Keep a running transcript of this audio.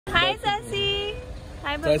Hi, Sassy.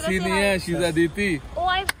 Hi, Sassy नहीं है, she's Aditi. Oh,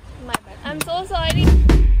 my bad. I'm so sorry.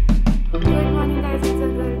 Good morning, guys. It's your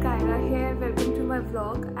girl Kaira here. Welcome to my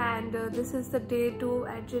vlog, and this is the day 2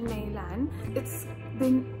 at CHENNAI LAN. It's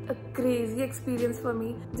been a crazy experience for me.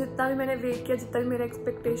 जितना भी मैंने wait किया, जितना भी मेरा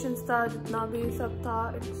expectations था, जितना भी सब था,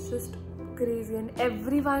 it's just crazy, and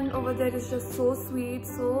everyone over there is just so sweet,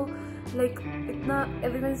 so like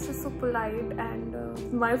everyone is just so polite, and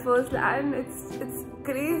my first LAN, it's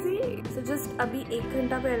crazy. So just अभी 1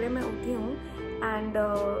 घंटा पहले मैं उठी हूँ, and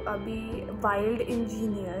अभी Wild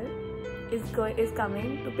Engineer is coming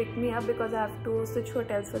to pick me up because I have to switch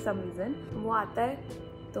hotels for some reason. वो आता है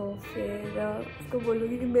तो फिर उसको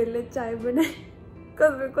बोलूँगी कि मेरे लिए चाय बनाए,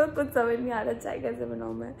 because मेरे को कुछ समझ नहीं आ रहा चाय कैसे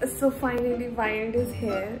बनाऊँ मैं. So finally Wild is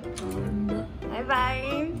here. Hi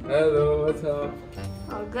Wild. Hello, what's up?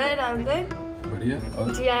 All good, all good. बढ़िया.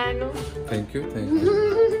 जी आया no. Thank you, thank you.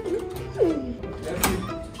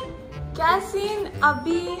 क्या सीन?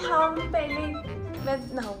 अभी हम पहले मैं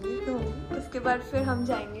नहाऊंगी तो उसके बाद फिर हम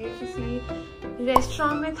जाएंगे किसी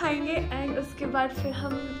रेस्टोरेंट में खाएंगे, एंड उसके बाद फिर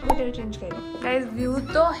हम होटल चेंज करेंगे. गाइस व्यू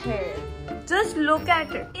तो है, just look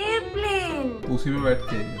at it. Airplane उसी में बैठ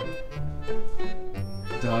के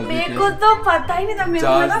मेरे को तो पता ही नहीं था.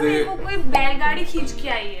 मेरे को कोई बैलगाड़ी खींच के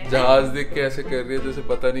आई है. जहाज देख के ऐसे कर रही है जैसे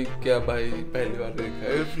पता नहीं क्या. भाई पहली बार देखा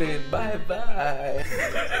एयरप्लेन. Bye bye.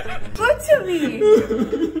 कुछ भी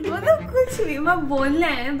मतलब कुछ भी मैं बोलना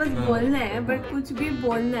है, बस बोलना है, बट कुछ भी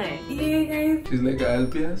बोलना है. ये guys she's like I'll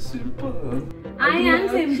be as simple. I am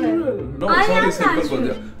simple. No, sorry, simple बोल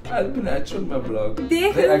दिया. I'll be natural my vlog.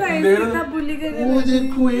 देख लो गाइस कितना बुली कर रहे हैं. वो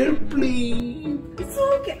देखो एयरप्लेन. सो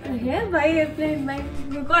क्या है भाई एयरप्लेन. भाई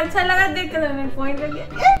मेरे को अच्छा लगा देख कर, मैंने पॉइंट कर दिया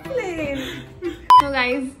airplane. So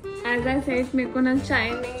guys, as I said, मेरे को ना चाय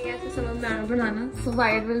नहीं ऐसे समझ में आ रहा बनाना. So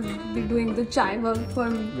Wild will be doing the chai work for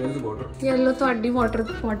me. Where's the water? ये लो ਤੁਹਾਡੀ वाटर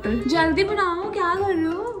बॉटल. जल्दी बनाओ, क्या कर रहे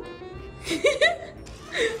हो?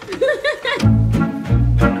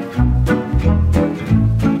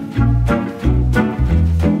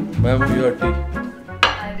 Ma'am, your tea.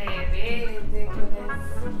 अरे रे देखो guys,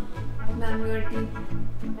 ma'am your T.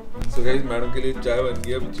 So guys, madam के लिए चाय बन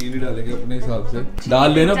गई. अब चीनी डालेंगे अपने हिसाब से. डाल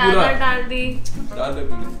लेना पूरा. डाल दी. डाल ले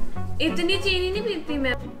पूरी. इतनी चीनी नहीं पीती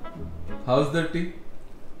मैं. How's the tea?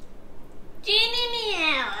 चीनी नहीं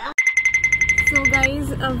है. So guys,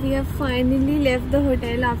 we have finally left the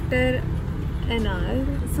hotel after an hour.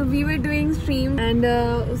 So we were doing stream, and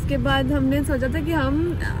उसके बाद हमने सोचा था कि हम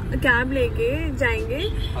कैब लेके जाएंगे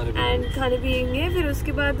एंड खाने पियेंगे. फिर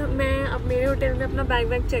उसके बाद मैं अब मेरे होटल में अपना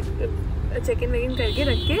बैग चेक इन वेगिन करके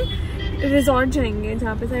रख के रिजॉर्ट जाएंगे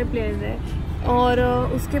जहाँ पे सारे प्लेयर्स है, और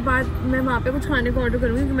उसके बाद मैं वहाँ पे कुछ खाने को ऑर्डर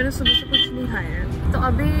करूँगी क्योंकि मैंने सुबह से कुछ नहीं खाया है. तो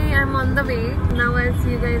अभी I am on the way. Now I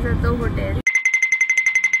C you guys at the hotel.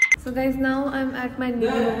 So guys, now I'm at my new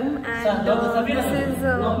room, and this is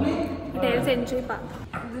𝗕𝗕𝗢𝗥𝗗.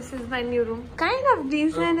 This is my new room. Kind of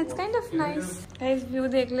decent. It's kind of nice. Guys, view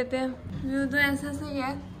देख लेते हैं. View तो ऐसा सही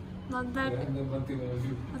है. Not that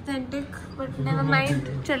authentic, but never mind.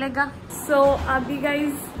 चलेगा. So अभी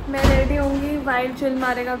guys मैं रेडी होंगी. वाइल्ड चिल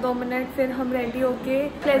मारेगा 2 मिनट, फिर हम रेडी होके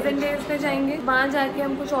प्लेजेंट डेज पे जाएंगे. वहाँ जाके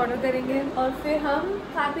हम कुछ ऑर्डर करेंगे और फिर हम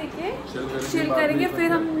खा पी के चिल करेंगे. फिर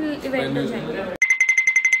हम इवेंट में जाएंगे.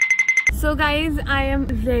 So guys, I am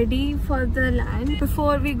ready for the LAN.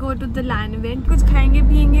 Before we go to the LAN event, कुछ खाएंगे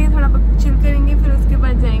पियेंगे, थोड़ा चिल करेंगे, फिर उसके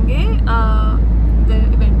बाद जाएंगे the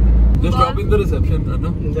event में. Just stop in the reception,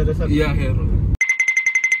 no? The reception. Yeah, here.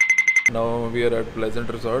 Now we are at Pleasant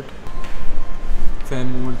Resort. Fan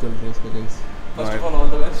movement चल रहा है इसका guys. First of all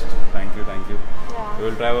the best. Thank you, thank you. Yeah. We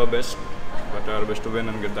will try our best, but our best to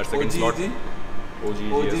win and get that second slot. OG,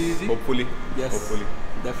 yes. Hopefully. Yes. Hopefully.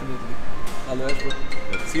 Definitely. All the best, bro.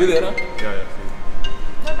 See you there, huh? Yeah, yeah. See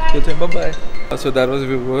you. Okay, bye-bye. So that was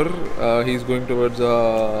Vibhor. He's going towards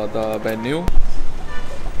the venue.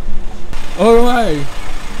 Oh my!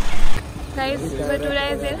 Guys, Batura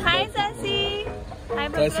is here. Hi, Sassy. Hi,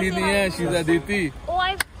 Sassy नहीं है, she's Aditi. Oh,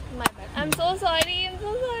 my bad. I'm so sorry. I'm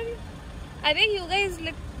so sorry. I think you guys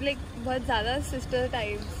look like बहुत ज़्यादा sister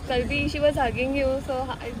types. कल भी she was hugging you, so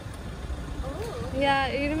yeah,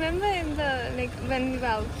 you remember in the when we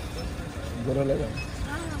were out. बुरा लगा.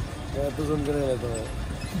 मैं तो सुन कर रहता हूँ.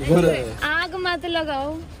 आग मत लगाओ.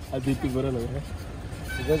 अदिति बुरा लग रहा है.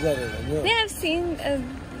 इधर जा रहे हो? नहीं, I've seen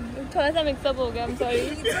थोड़ा सा मिक्सअप हो गया. I'm sorry.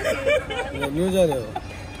 न्यू जा रहे हो?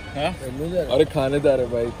 हाँ? न्यू जा रहे हो? अरे खानेदार है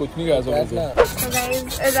भाई, कुछ नहीं खा सकते. So guys,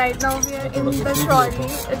 right now we are in the trolley.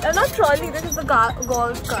 Not trolley. This is the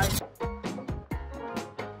golf cart.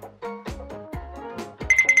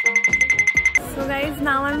 So guys,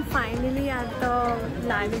 now I'm finally at the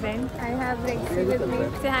LAN event. I have Rexy with me.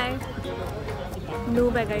 Say hi.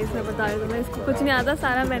 Noob है guys, मैं बता रही हूँ, मैं इसको कुछ नहीं आता,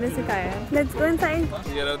 सारा मैंने सिखाया है. Let's go inside.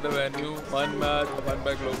 Here at the venue, one match, won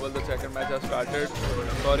by Global. The second match has started.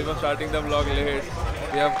 Sorry for starting the vlog late.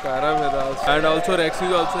 We have Kaira with us, and also Rexy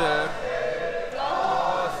is also here.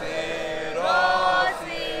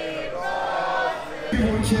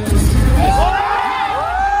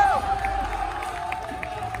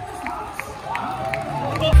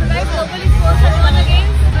 Lethal Esports has won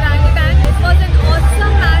against 𝗗𝗕𝗢𝗥𝗗. It was an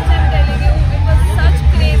awesome match, I'm telling you. It was such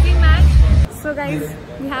crazy match. So guys,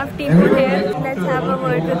 we have 𝗕𝗕𝗢𝗥𝗗 here. Let's have a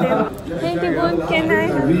word with him. Hey 𝗕𝗕𝗢𝗥𝗗, can I?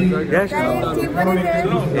 Yes. Guys, 𝗕𝗕𝗢𝗥𝗗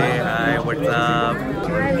is here. Hey, hi, what's up?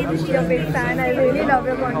 I'm a big fan. I really love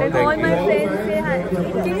your content. All my friends say hi.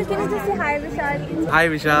 Can you just say hi, Vishal? Hi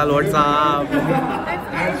Vishal, what's up?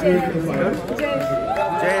 And Jay.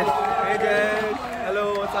 Jay. Hey Jay. Hello,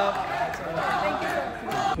 what's up?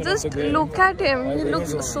 Just look at him. He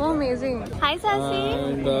looks so amazing. Hi, Sasi.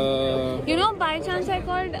 And You know, by chance I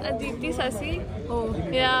called Aditi Sasi. Oh.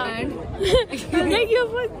 Yeah. And? Like you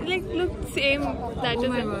look same. That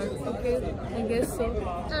is it. Okay. I guess so.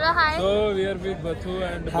 Hi. so we are with Bathu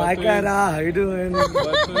and Hi Kaira, how you doing?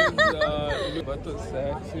 Bathu is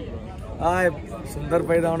sexy, bro. Hi, सुंदर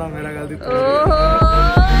पैदा होना मेरा गलती.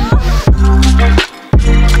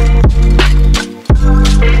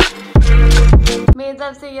 मेरी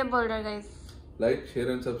तरफ से ये बोल रहा है guys. Like, share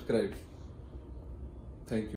and subscribe. Thank you.